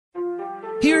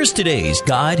Here's today's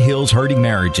God Heals Hurting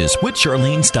Marriages with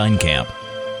Charlyne Steinkamp.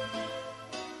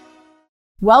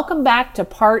 Welcome back to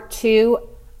part 2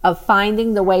 of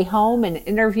Finding the Way Home, an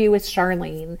interview with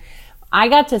Charlyne. I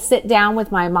got to sit down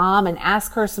with my mom and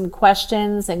ask her some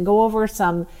questions and go over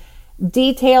some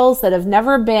details that have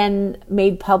never been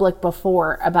made public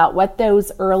before about what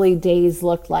those early days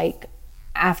looked like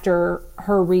after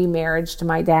her remarriage to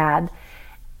my dad.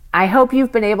 I hope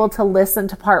you've been able to listen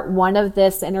to part 1 of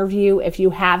this interview. If you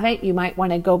haven't, you might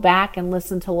want to go back and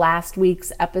listen to last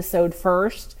week's episode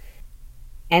first.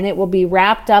 And it will be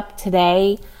wrapped up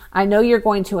today. I know you're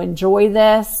going to enjoy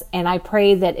this, and I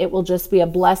pray that it will just be a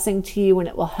blessing to you and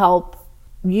it will help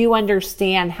you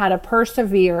understand how to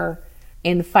persevere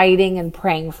in fighting and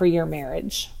praying for your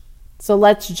marriage. So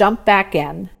let's jump back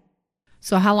in.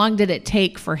 So how long did it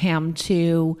take for him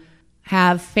to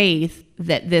have faith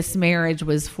that this marriage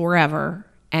was forever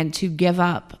and to give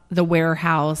up the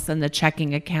warehouse and the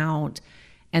checking account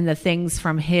and the things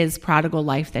from his prodigal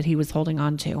life that he was holding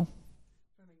on to?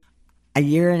 A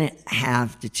year and a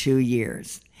half to 2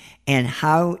 years. And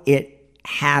how it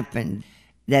happened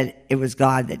that it was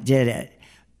God that did it.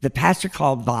 The pastor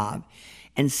called Bob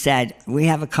and said, we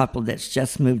have a couple that's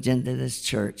just moved into this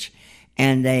church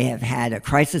and they have had a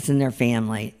crisis in their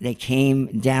family. They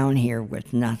came down here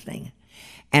with nothing.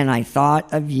 And I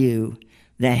thought of you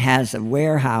that has a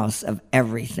warehouse of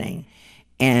everything.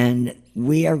 And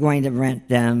we are going to rent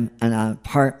them an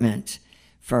apartment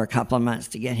for a couple of months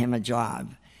to get him a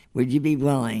job. Would you be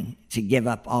willing to give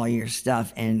up all your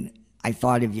stuff? And I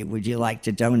thought of you. Would you like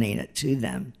to donate it to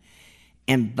them?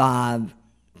 And Bob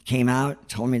came out,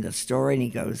 told me the story, and he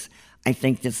goes, I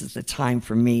think this is the time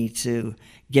for me to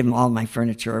give them all my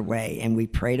furniture away. And we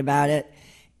prayed about it,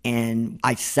 and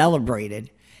I celebrated,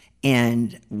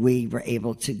 and we were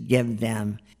able to give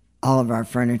them all of our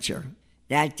furniture.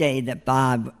 That day that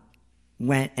Bob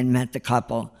went and met the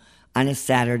couple on a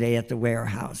Saturday at the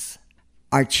warehouse,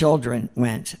 our children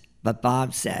went, but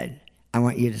Bob said, I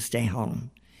want you to stay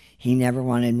home. He never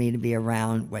wanted me to be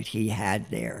around what he had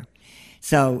there.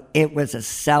 So it was a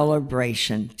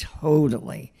celebration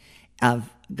totally of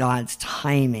God's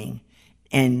timing.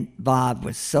 And Bob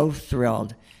was so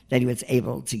thrilled that he was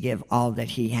able to give all that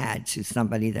he had to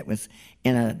somebody that was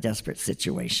in a desperate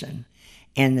situation.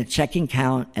 And the checking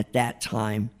account at that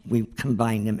time, we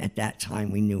combined them at that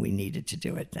time. We knew we needed to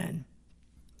do it then.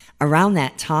 Around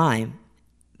that time,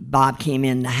 Bob came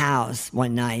in the house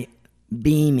one night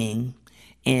beaming,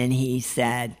 and he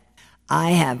said,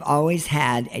 I have always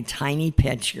had a tiny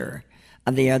picture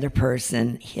of the other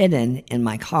person hidden in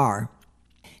my car,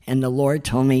 and the Lord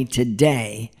told me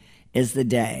today is the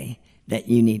day that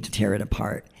you need to tear it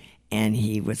apart. And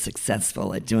he was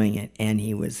successful at doing it, and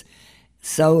he was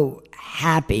so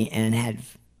happy and had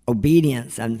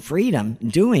obedience and freedom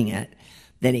doing it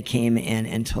that he came in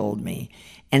and told me.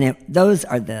 And those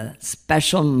are the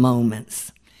special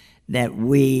moments that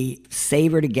we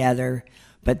savor together.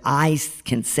 But I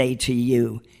can say to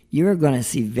you, you're going to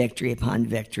see victory upon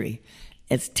victory.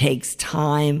 It takes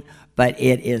time, but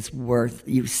it is worth,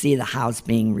 you see the house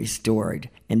being restored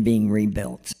and being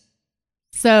rebuilt.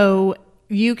 So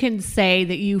you can say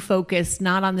that you focused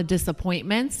not on the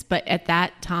disappointments, but at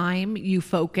that time you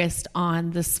focused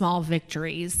on the small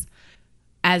victories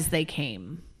as they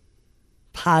came.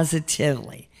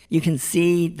 Positively. You can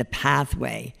see the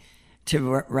pathway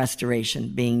to restoration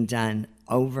being done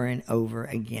over and over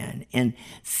again, and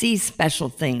see special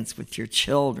things with your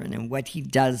children and what he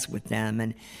does with them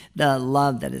and the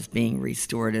love that is being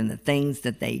restored and the things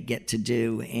that they get to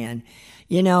do. And,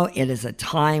 you know, it is a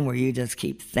time where you just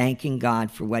keep thanking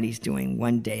God for what he's doing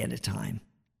one day at a time.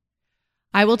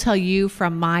 I will tell you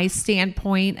from my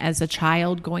standpoint as a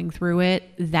child going through it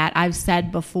that I've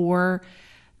said before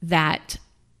that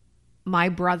my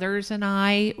brothers and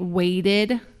I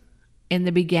waited in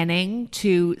the beginning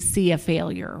to see a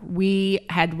failure. We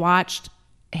had watched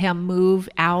him move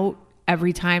out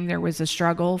every time there was a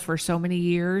struggle for so many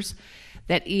years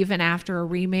that even after a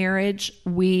remarriage,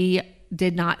 we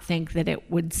did not think that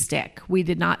it would stick. We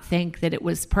did not think that it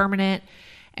was permanent,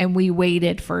 and we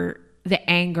waited for the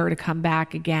anger to come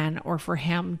back again or for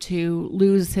him to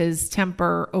lose his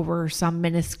temper over some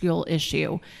minuscule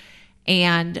issue.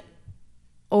 And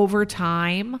over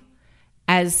time,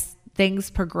 as things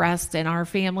progressed in our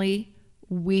family,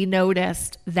 we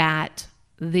noticed that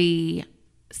the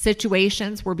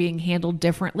situations were being handled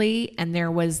differently, and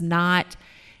there was not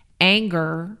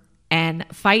anger and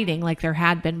fighting like there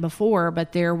had been before,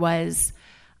 but there was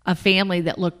a family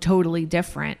that looked totally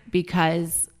different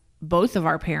because both of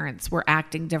our parents were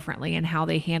acting differently in how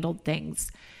they handled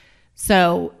things.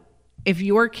 So if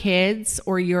your kids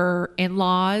or your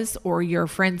in-laws or your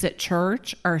friends at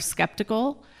church are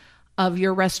skeptical of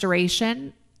your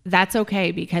restoration, that's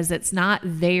okay, because it's not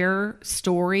their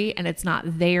story and it's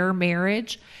not their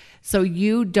marriage. So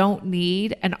you don't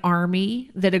need an army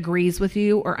that agrees with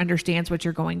you or understands what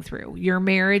you're going through. Your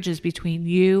marriage is between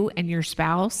you and your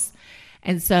spouse.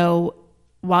 And so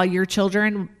while your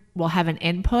children will have an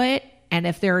input, and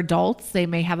if they're adults, they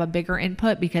may have a bigger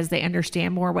input because they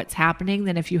understand more what's happening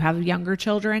than if you have younger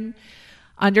children,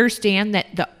 understand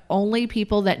that the only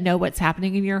people that know what's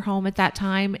happening in your home at that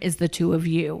time is the two of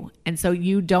you. And so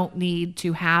you don't need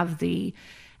to have the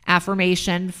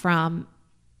affirmation from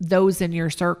those in your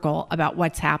circle about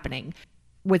what's happening.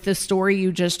 With the story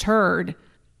you just heard,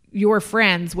 your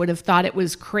friends would have thought it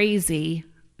was crazy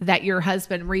that your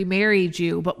husband remarried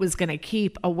you, but was going to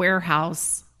keep a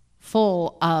warehouse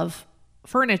full of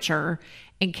furniture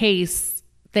in case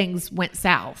things went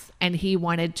south and he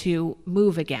wanted to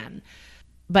move again.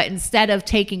 But instead of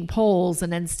taking polls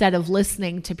and instead of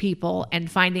listening to people and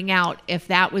finding out if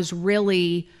that was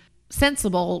really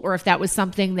sensible or if that was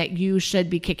something that you should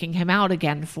be kicking him out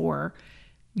again for,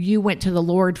 you went to the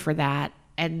Lord for that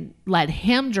and let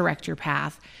him direct your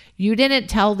path. You didn't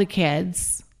tell the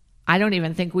kids. I don't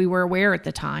even think we were aware at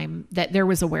the time that there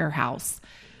was a warehouse.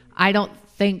 I don't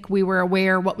think we were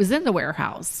aware what was in the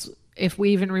warehouse, if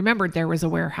we even remembered there was a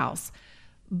warehouse.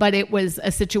 But it was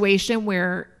a situation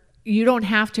where you don't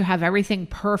have to have everything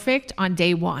perfect on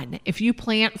day one. If you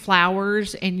plant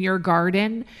flowers in your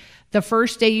garden, the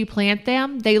first day you plant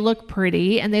them, they look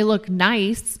pretty and they look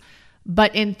nice,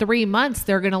 but in 3 months,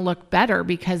 they're going to look better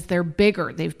because they're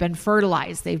bigger. They've been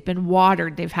fertilized. They've been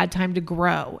watered. They've had time to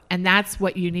grow. And that's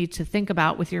what you need to think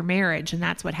about with your marriage. And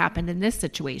that's what happened in this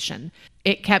situation.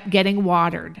 It kept getting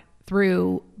watered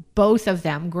through both of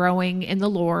them growing in the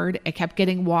Lord. It kept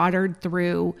getting watered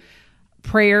through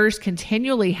prayers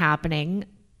continually happening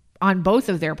on both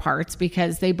of their parts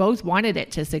because they both wanted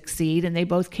it to succeed and they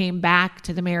both came back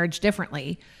to the marriage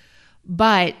differently.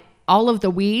 But all of the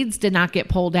weeds did not get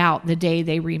pulled out the day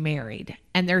they remarried.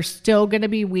 And there's still going to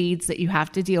be weeds that you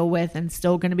have to deal with and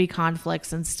still going to be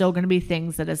conflicts and still going to be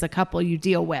things that as a couple you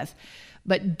deal with.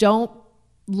 But don't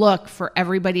look for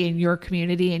everybody in your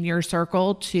community, in your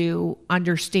circle, to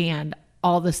understand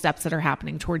all the steps that are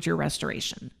happening towards your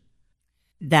restoration.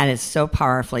 That is so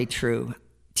powerfully true.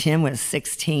 Tim was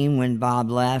 16 when Bob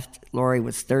left. Lori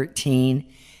was 13.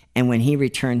 And when he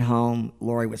returned home,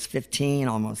 Lori was 15,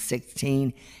 almost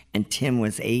 16, and Tim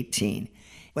was 18.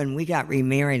 When we got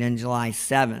remarried on July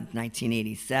 7th,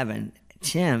 1987,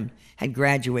 Tim had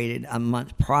graduated a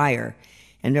month prior,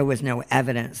 and there was no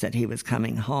evidence that he was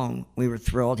coming home. We were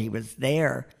thrilled he was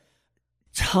there.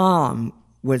 Tom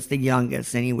was the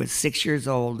youngest, and he was 6 years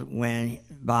old when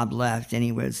Bob left, and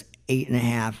he was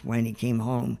 8.5 when he came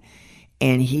home.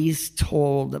 And he's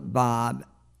told Bob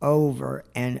over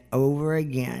and over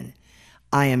again,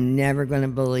 I am never going to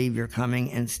believe you're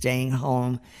coming and staying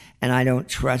home, and I don't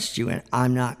trust you, and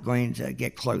I'm not going to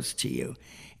get close to you.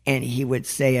 And he would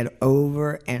say it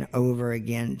over and over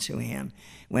again to him.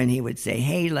 When he would say,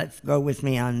 hey, let's go with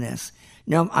me on this.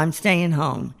 No, I'm staying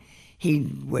home. He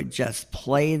would just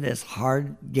play this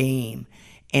hard game.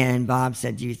 And Bob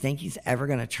said, do you think he's ever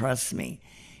going to trust me?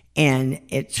 And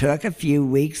it took a few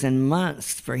weeks and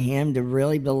months for him to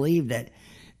really believe that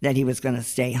he was going to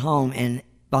stay home. And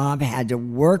Bob had to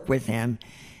work with him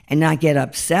and not get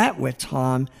upset with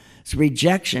Tom's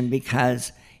rejection,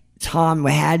 because Tom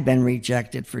had been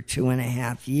rejected for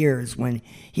 2.5 years when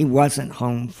he wasn't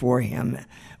home for him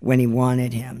when he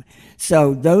wanted him.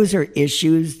 So those are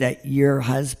issues that your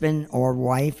husband or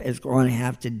wife is going to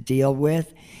have to deal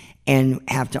with and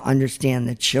have to understand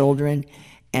the children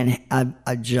and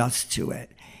adjust to it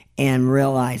and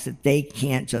realize that they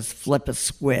can't just flip a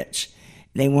switch.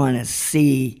 They want to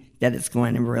see that it's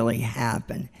going to really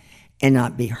happen and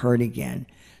not be hurt again.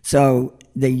 So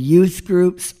the youth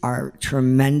groups are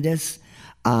tremendous,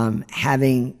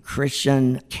 having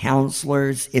Christian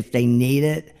counselors if they need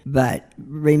it. But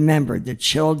remember, the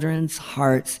children's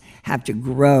hearts have to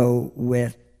grow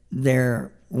with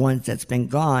their ones that's been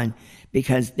gone,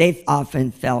 because they've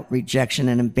often felt rejection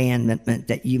and abandonment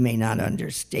that you may not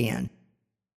understand.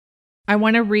 I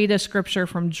want to read a scripture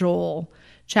from Joel.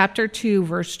 Chapter 2,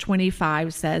 verse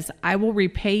 25 says, I will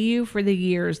repay you for the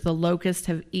years the locusts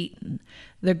have eaten,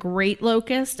 the great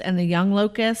locust and the young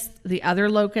locust, the other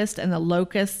locust and the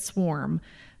locust swarm,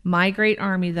 my great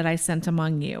army that I sent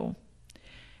among you.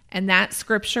 And that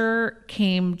scripture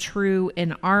came true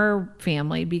in our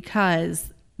family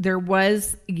because there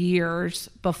was years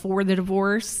before the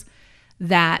divorce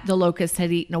that the locusts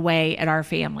had eaten away at our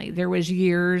family. There was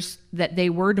years that they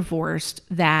were divorced,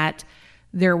 that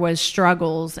there was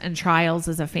struggles and trials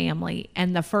as a family.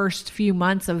 And the first few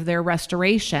months of their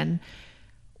restoration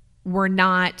were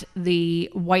not the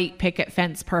white picket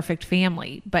fence perfect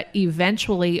family. But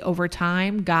eventually, over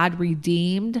time, God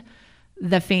redeemed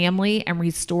the family and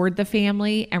restored the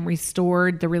family and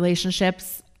restored the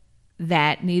relationships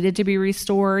that needed to be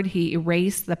restored. He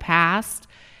erased the past.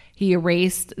 He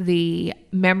erased the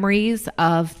memories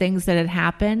of things that had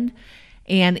happened.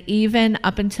 And even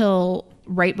up until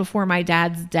right before my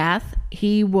dad's death,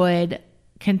 he would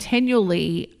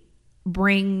continually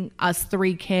bring us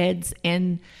 3 kids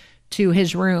into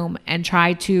his room and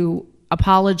try to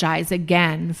apologize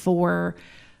again for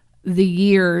the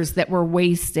years that were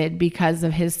wasted because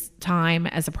of his time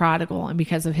as a prodigal and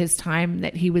because of his time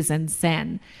that he was in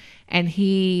sin. And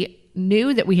he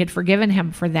knew that we had forgiven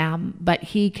him for them, but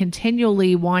he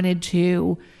continually wanted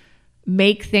to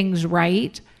make things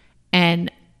right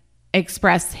and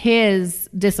express his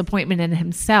disappointment in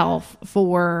himself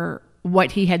for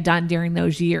what he had done during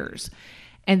those years.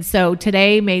 And so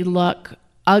today may look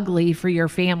ugly for your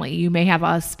family. You may have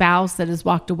a spouse that has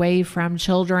walked away from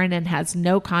children and has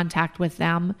no contact with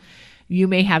them. You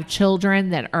may have children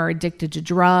that are addicted to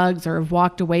drugs or have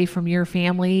walked away from your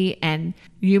family. And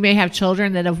you may have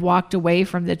children that have walked away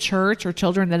from the church, or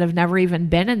children that have never even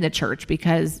been in the church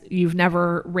because you've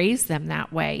never raised them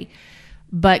that way.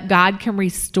 But God can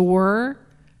restore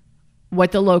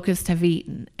what the locusts have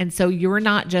eaten. And so you're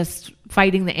not just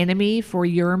fighting the enemy for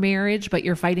your marriage, but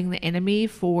you're fighting the enemy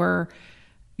for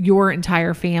your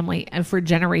entire family and for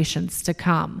generations to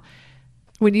come.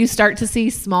 When you start to see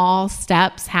small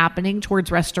steps happening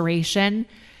towards restoration,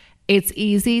 it's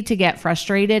easy to get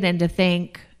frustrated and to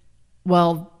think,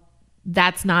 well,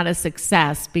 that's not a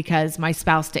success because my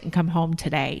spouse didn't come home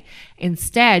today.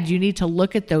 Instead, you need to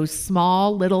look at those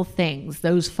small little things,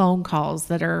 those phone calls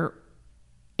that are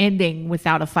ending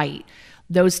without a fight,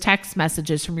 those text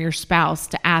messages from your spouse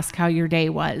to ask how your day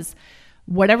was.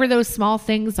 Whatever those small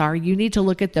things are, you need to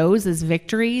look at those as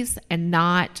victories and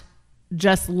not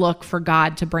just look for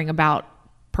God to bring about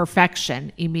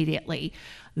perfection immediately.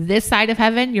 This side of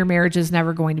heaven, your marriage is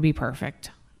never going to be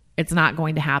perfect. It's not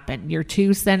going to happen. You're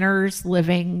 2 sinners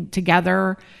living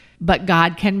together, but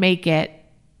God can make it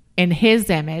in his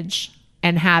image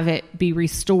and have it be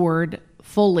restored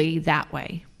fully that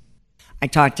way. I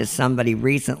talked to somebody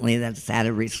recently that's had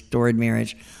a restored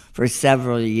marriage for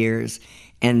several years,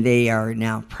 and they are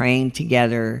now praying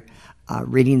together,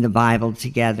 reading the Bible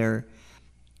together,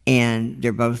 and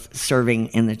they're both serving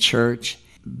in the church.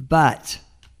 But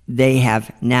they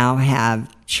have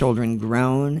children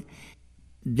grown.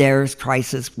 There's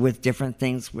crisis with different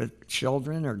things with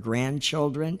children or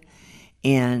grandchildren,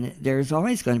 and there's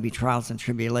always going to be trials and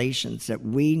tribulations that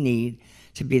we need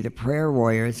to be the prayer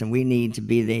warriors, and we need to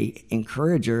be the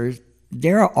encouragers.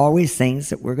 There are always things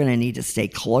that we're going to need to stay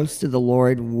close to the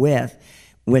Lord with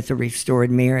a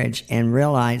restored marriage, and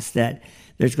realize that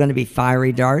there's going to be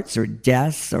fiery darts or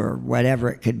deaths or whatever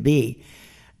it could be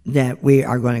that we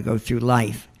are going to go through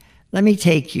life. Let me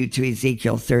take you to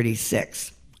Ezekiel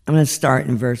 36. I'm going to start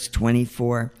in verse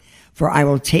 24. For I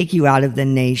will take you out of the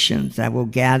nations. I will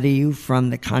gather you from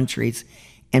the countries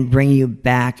and bring you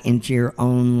back into your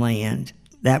own land.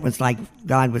 That was like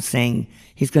God was saying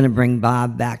he's going to bring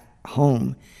Bob back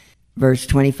home. Verse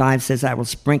 25 says, I will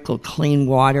sprinkle clean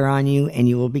water on you, and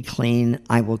you will be clean.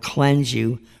 I will cleanse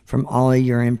you from all of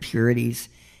your impurities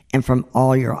and from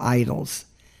all your idols.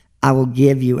 I will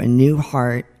give you a new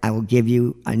heart. I will give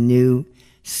you a new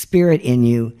spirit in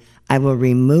you. I will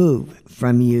remove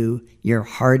from you your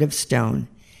heart of stone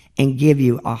and give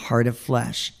you a heart of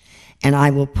flesh. And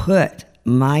I will put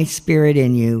my spirit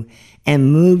in you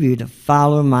and move you to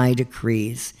follow my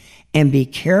decrees and be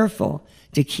careful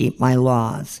to keep my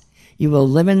laws. You will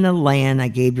live in the land I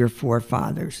gave your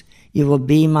forefathers. You will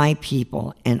be my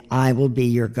people, and I will be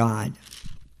your God.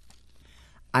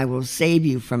 I will save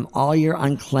you from all your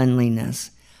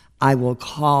uncleanliness. I will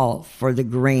call for the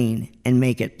grain and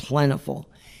make it plentiful,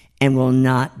 and will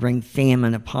not bring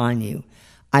famine upon you.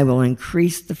 I will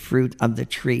increase the fruit of the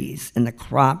trees and the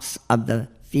crops of the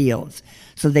fields,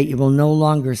 so that you will no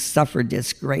longer suffer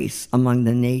disgrace among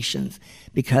the nations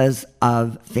because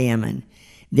of famine.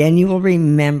 Then you will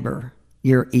remember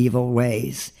your evil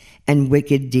ways and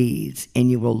wicked deeds, and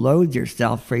you will loathe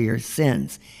yourself for your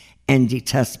sins and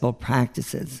detestable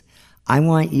practices. I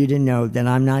want you to know that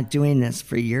I'm not doing this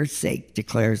for your sake,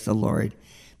 declares the Lord.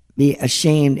 Be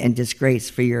ashamed and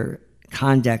disgraced for your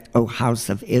conduct, O house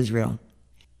of Israel.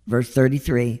 Verse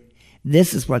 33,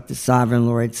 this is what the sovereign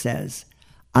Lord says.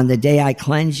 On the day I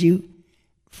cleanse you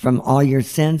from all your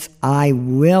sins. I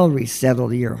will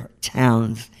resettle your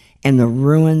towns, and the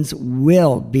ruins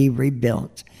will be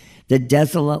rebuilt. The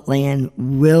desolate land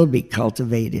will be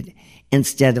cultivated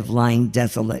instead of lying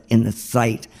desolate in the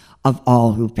sight of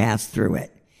all who pass through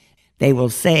it. They will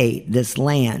say, this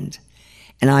land,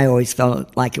 and I always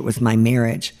felt like it was my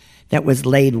marriage, that was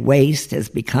laid waste has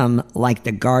become like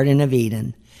the Garden of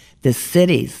Eden. The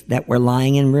cities that were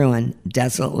lying in ruin,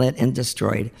 desolate and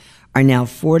destroyed, are now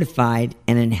fortified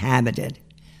and inhabited.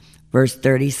 Verse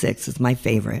 36 is my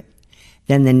favorite.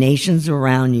 Then the nations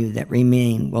around you that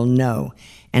remain will know.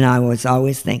 And I was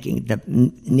always thinking, the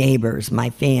neighbors, my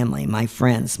family, my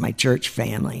friends, my church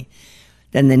family.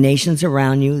 Then the nations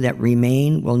around you that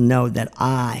remain will know that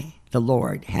I, the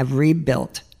Lord, have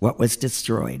rebuilt what was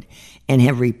destroyed and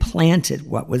have replanted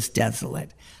what was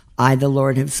desolate. I, the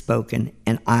Lord, have spoken,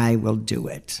 and I will do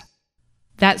it.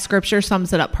 That scripture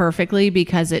sums it up perfectly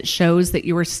because it shows that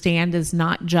your stand is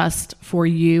not just for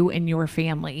you and your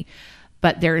family,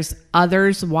 but there's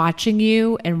others watching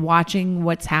you and watching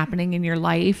what's happening in your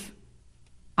life.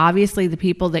 Obviously, the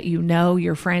people that you know,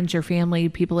 your friends, your family,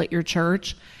 people at your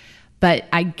church. But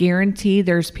I guarantee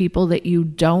there's people that you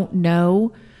don't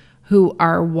know who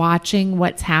are watching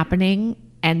what's happening,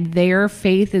 and their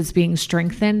faith is being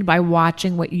strengthened by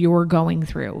watching what you're going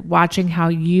through, watching how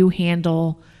you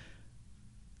handle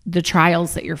the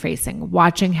trials that you're facing,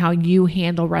 watching how you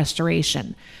handle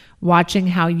restoration, watching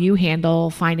how you handle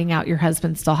finding out your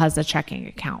husband still has a checking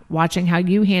account, watching how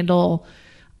you handle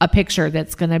a picture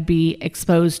that's going to be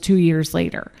exposed 2 years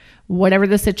later. Whatever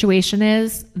the situation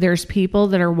is, there's people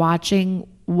that are watching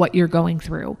what you're going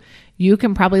through. You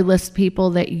can probably list people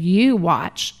that you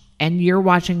watch, and you're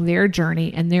watching their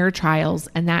journey and their trials,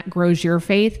 and that grows your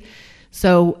faith.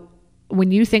 So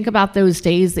when you think about those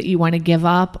days that you want to give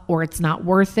up, or it's not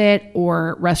worth it,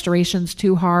 or restoration's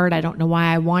too hard, I don't know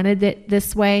why I wanted it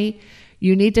this way,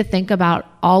 you need to think about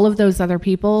all of those other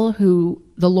people who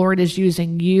the Lord is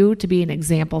using you to be an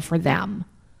example for them.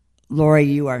 Lori,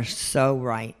 you are so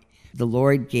right. The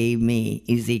Lord gave me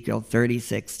Ezekiel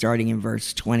 36, starting in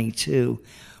verse 22,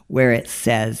 where it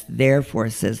says, therefore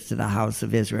says to the house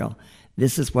of Israel,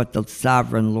 this is what the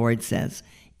sovereign Lord says.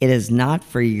 It is not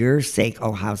for your sake,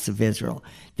 O house of Israel,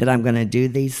 that I'm going to do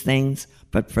these things,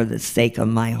 but for the sake of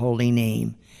my holy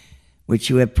name, which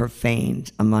you have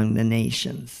profaned among the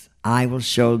nations. I will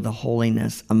show the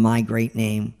holiness of my great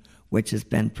name, which has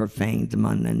been profaned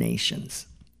among the nations.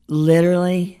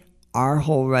 Literally, our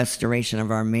whole restoration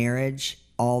of our marriage,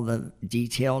 all the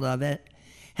detail of it,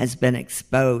 has been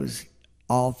exposed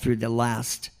all through the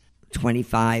last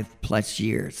 25 plus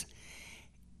years.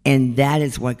 And that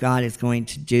is what God is going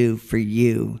to do for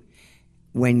you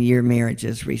when your marriage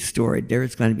is restored. There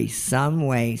is going to be some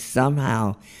way,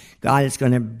 somehow, God is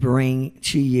going to bring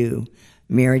to you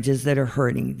marriages that are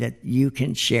hurting that you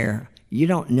can share. You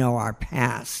don't know our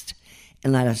past,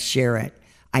 and let us share it.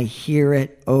 I hear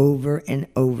it over and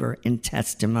over in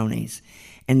testimonies,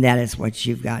 and that is what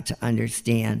you've got to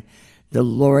understand. The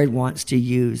Lord wants to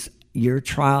use your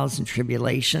trials and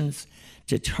tribulations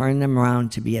to turn them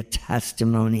around to be a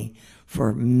testimony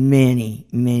for many,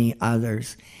 many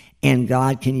others. And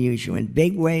God can use you in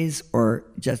big ways or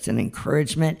just an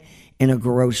encouragement in a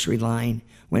grocery line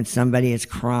when somebody is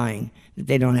crying that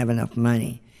they don't have enough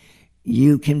money.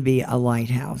 You can be a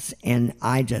lighthouse. And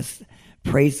I just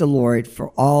praise the Lord for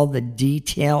all the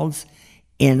details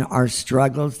in our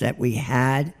struggles that we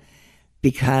had,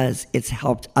 because it's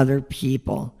helped other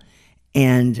people.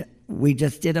 And we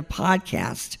just did a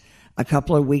podcast a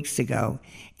couple of weeks ago,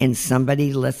 and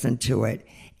somebody listened to it,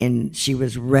 and she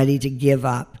was ready to give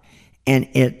up, and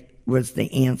it was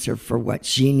the answer for what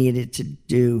she needed to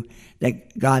do,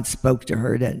 that God spoke to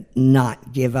her to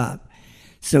not give up.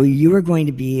 So you are going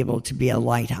to be able to be a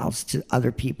lighthouse to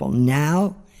other people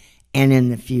now and in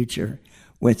the future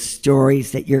with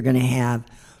stories that you're going to have.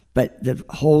 But the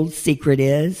whole secret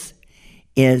is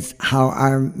how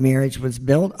our marriage was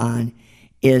built on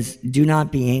is do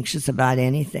not be anxious about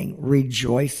anything.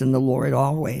 Rejoice in the Lord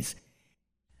always.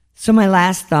 So my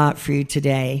last thought for you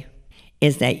today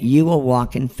is that you will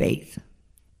walk in faith.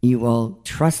 You will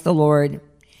trust the Lord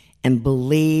and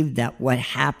believe that what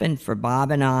happened for Bob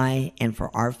and I and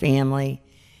for our family,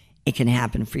 it can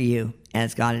happen for you,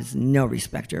 as God is no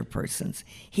respecter of persons.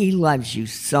 He loves you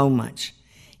so much.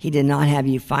 He did not have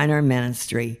you find our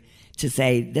ministry to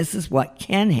say, this is what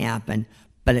can happen,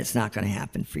 but it's not going to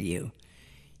happen for you.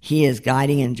 He is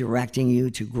guiding and directing you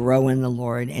to grow in the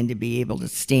Lord and to be able to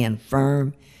stand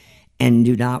firm and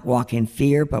do not walk in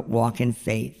fear, but walk in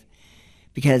faith.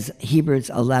 Because Hebrews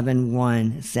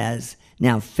 11:1 says,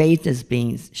 now faith is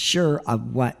being sure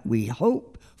of what we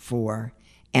hope for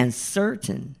and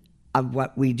certain of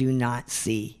what we do not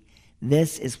see.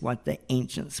 This is what the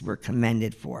ancients were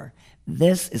commended for.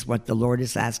 This is what the Lord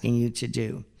is asking you to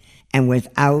do. And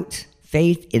without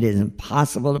faith, it is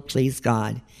impossible to please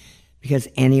God, because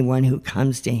anyone who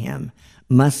comes to him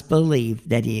must believe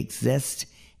that he exists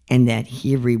and that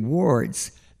he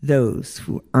rewards those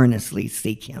who earnestly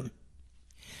seek him.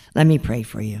 Let me pray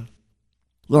for you.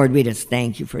 Lord, we just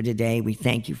thank you for today. We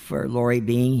thank you for Lori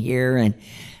being here and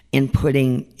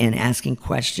inputting and asking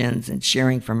questions and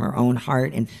sharing from her own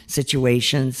heart and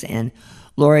situations. And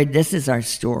Lord, this is our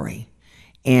story.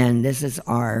 And this is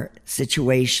our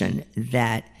situation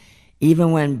that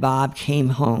even when Bob came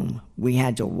home, we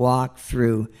had to walk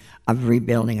through of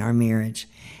rebuilding our marriage.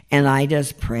 And I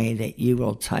just pray that you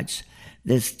will touch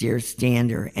this dear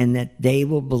stander and that they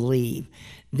will believe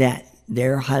that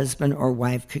their husband or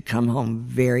wife could come home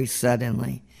very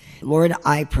suddenly. Lord,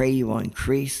 I pray you will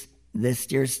increase this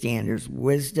dear stander's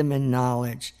wisdom and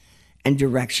knowledge and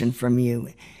direction from you,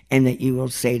 and that you will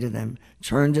say to them,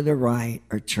 turn to the right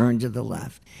or turn to the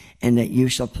left, and that you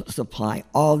shall supply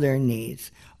all their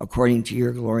needs according to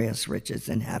your glorious riches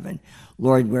in heaven.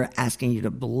 Lord, we're asking you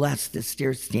to bless this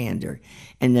dear stander,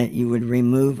 and that you would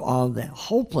remove all the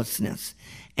hopelessness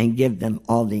and give them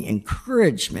all the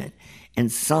encouragement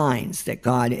and signs that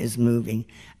God is moving,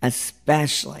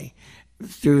 especially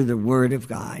through the word of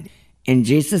God. In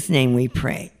Jesus' name we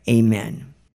pray,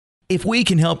 amen. If we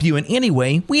can help you in any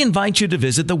way, we invite you to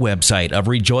visit the website of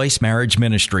Rejoice Marriage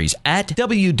Ministries at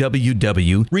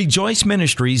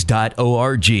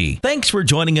www.rejoiceministries.org. Thanks for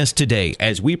joining us today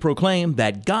as we proclaim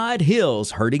that God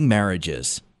heals hurting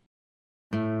marriages.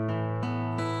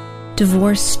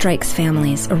 Divorce strikes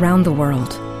families around the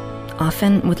world,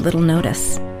 often with little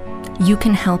notice. You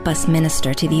can help us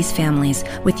minister to these families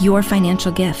with your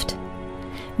financial gift.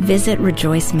 Visit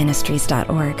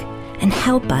rejoiceministries.org and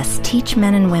help us teach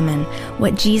men and women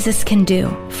what Jesus can do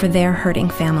for their hurting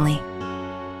family.